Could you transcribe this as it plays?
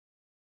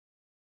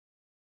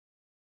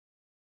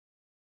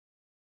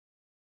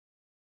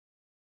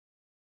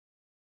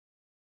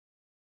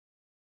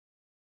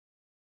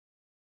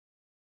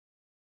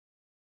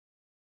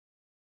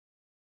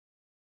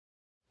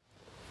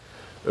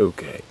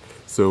Okay,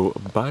 so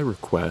by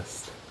much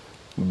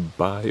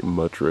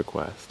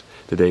request,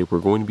 today we're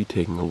going to be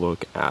taking a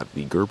look at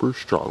the Gerber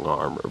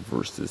Strongarm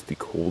versus the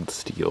Cold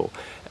Steel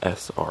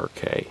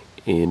SRK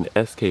in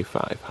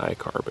SK5 high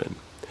carbon.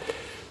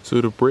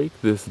 So to break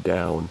this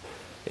down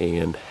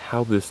and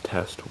how this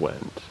test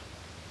went,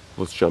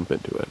 let's jump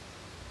into it.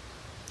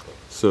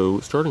 So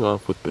starting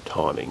off with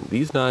batoning,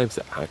 these knives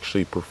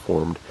actually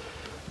performed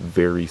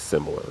very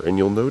similar, and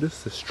you'll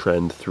notice this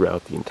trend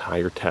throughout the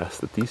entire test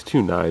that these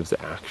two knives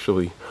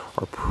actually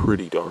are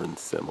pretty darn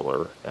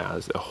similar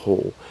as a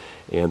whole,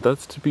 and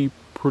that's to be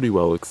pretty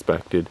well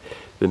expected.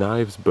 The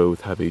knives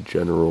both have a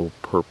general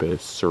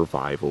purpose,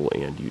 survival,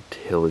 and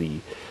utility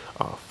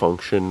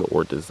function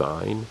or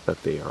design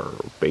that they are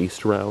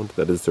based around.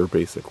 That is their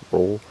basic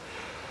role.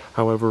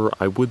 However,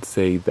 I would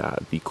say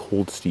that the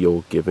Cold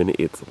Steel, given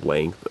its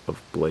length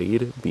of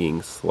blade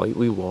being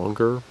slightly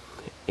longer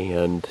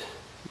and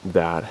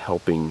that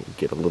helping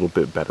get a little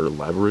bit better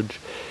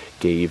leverage,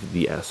 gave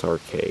the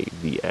SRK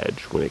the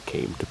edge when it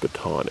came to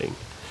batoning.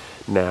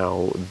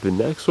 Now, the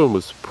next one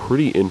was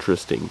pretty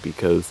interesting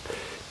because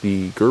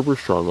the Gerber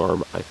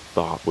Strongarm I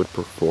thought would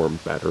perform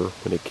better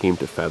when it came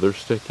to feather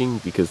sticking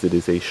because it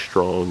is a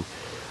strong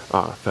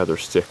feather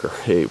sticker.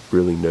 It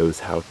really knows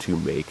how to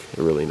make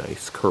really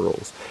nice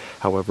curls.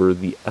 However,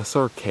 the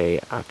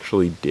SRK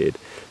actually did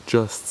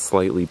just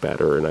slightly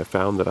better, and I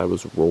found that I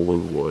was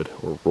rolling wood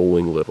or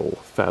rolling little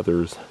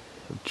feathers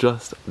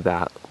just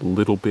that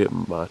little bit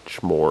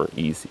much more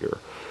easier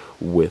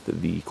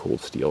with the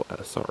Cold Steel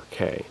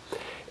SRK.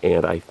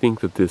 And I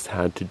think that this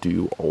had to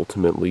do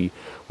ultimately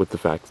with the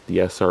fact that the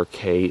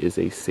SRK is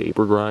a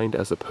saber grind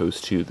as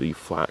opposed to the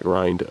flat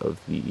grind of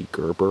the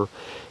Gerber.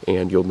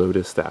 And you'll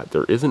notice that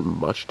there isn't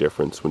much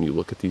difference when you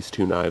look at these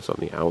two knives on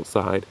the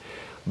outside,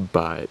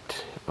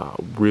 but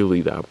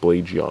really that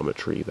blade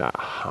geometry, that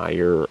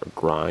higher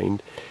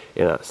grind,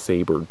 and that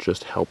saber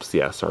just helps the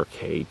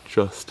SRK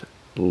just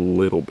a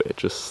little bit,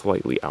 just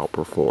slightly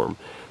outperform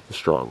the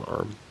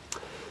Strongarm.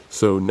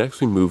 So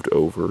next we moved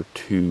over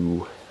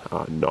to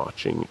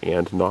notching,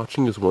 and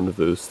notching is one of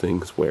those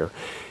things where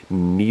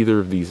neither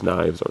of these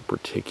knives are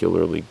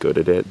particularly good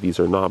at it. These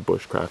are not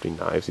bushcrafting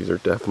knives. These are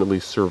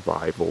definitely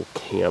survival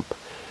camp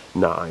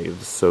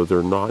knives, so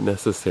they're not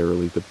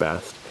necessarily the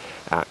best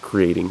at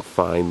creating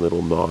fine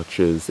little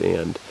notches.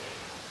 And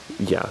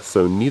yeah,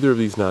 so neither of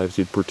these knives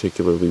did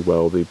particularly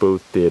well. They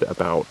both did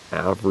about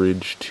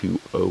average to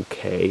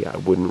okay. I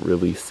wouldn't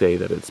really say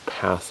that it's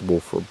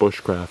passable for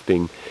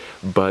bushcrafting,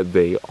 but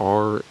they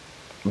are,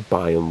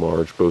 by and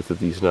large, both of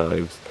these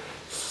knives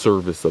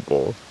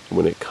serviceable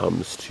when it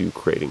comes to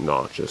creating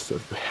notches. So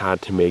if you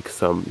had to make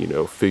some,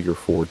 figure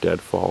 4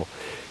 deadfall,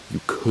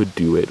 you could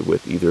do it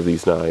with either of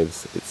these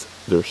knives.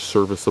 They're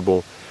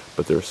serviceable,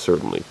 but they're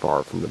certainly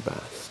far from the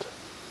best.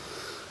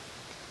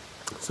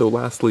 So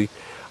lastly,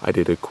 I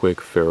did a quick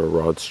ferro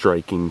rod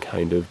striking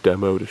kind of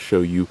demo to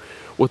show you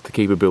what the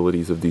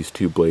capabilities of these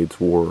two blades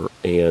were,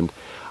 and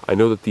I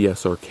know that the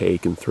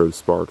SRK can throw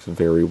sparks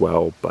very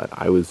well, but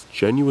I was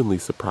genuinely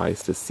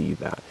surprised to see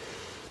that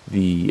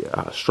the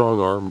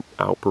Strongarm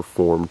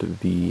outperformed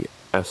the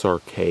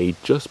SRK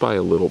just by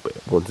a little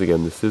bit. Once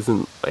again, this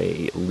isn't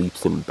a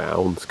leaps and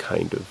bounds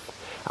kind of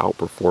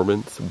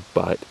outperformance,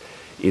 but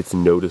it's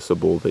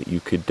noticeable that you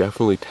could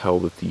definitely tell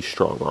that the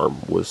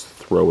Strongarm was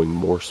throwing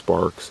more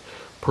sparks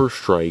per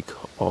strike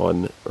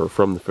on or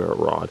from the ferro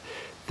rod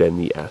than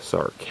the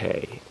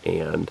SRK,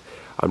 and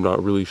I'm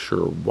not really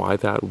sure why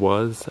that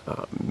was.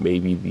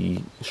 Maybe the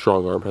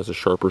Strongarm has a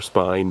sharper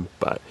spine,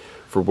 but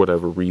for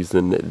whatever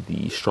reason,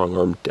 the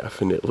Strongarm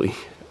definitely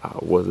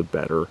was a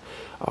better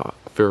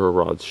ferro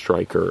rod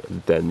striker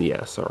than the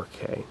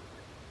SRK.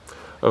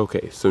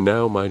 Okay, so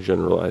now my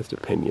generalized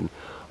opinion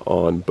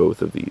on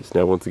both of these.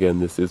 Now, once again,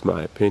 this is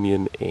my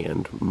opinion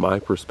and my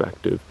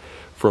perspective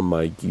from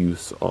my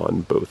use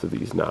on both of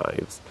these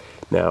knives.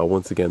 Now,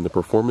 once again, the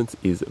performance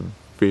is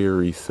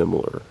very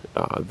similar.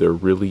 There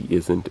really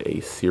isn't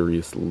a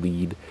serious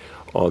lead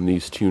on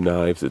these two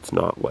knives. It's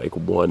not like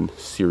one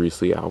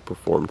seriously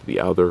outperformed the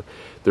other.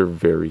 They're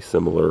very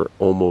similar,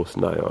 almost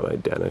nigh on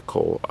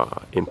identical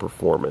in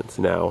performance.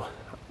 Now,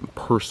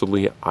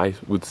 personally, I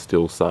would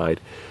still side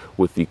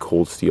with the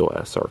Cold Steel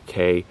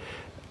SRK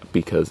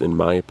because, in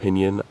my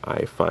opinion,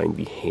 I find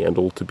the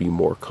handle to be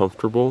more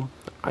comfortable.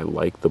 I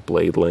like the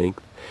blade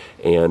length,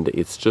 and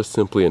it's just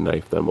simply a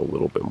knife that I'm a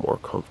little bit more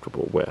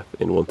comfortable with.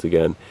 And once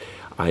again,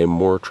 I am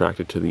more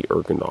attracted to the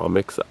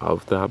ergonomics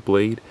of that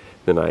blade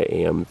than I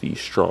am the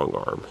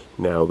Strongarm.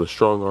 Now, the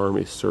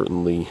Strongarm is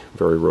certainly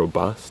very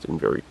robust and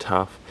very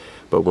tough,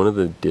 but one of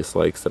the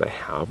dislikes that I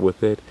have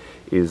with it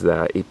is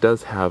that it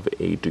does have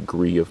a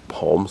degree of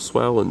palm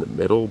swell in the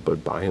middle,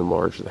 but by and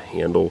large the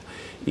handle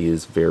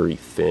is very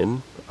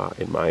thin,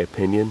 in my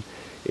opinion.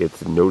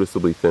 It's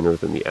noticeably thinner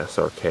than the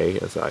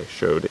SRK, as I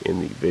showed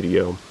in the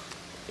video,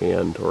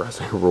 or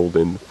as I rolled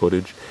in the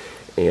footage.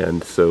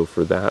 And so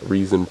for that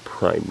reason,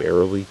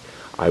 primarily,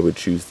 I would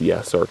choose the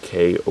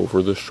SRK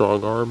over the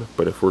Strongarm.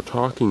 But if we're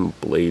talking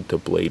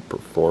blade-to-blade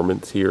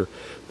performance here,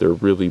 they're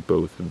really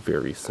both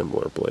very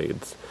similar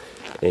blades.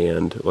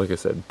 and like I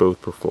said,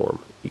 both perform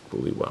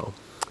equally well.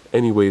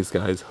 Anyways,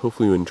 guys,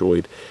 hopefully you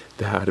enjoyed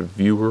that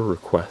viewer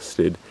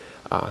requested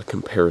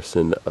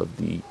comparison of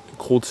the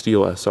Cold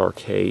Steel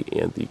SRK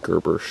and the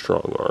Gerber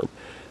Strongarm.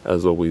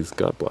 As always,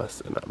 God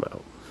bless, and I'm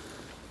out.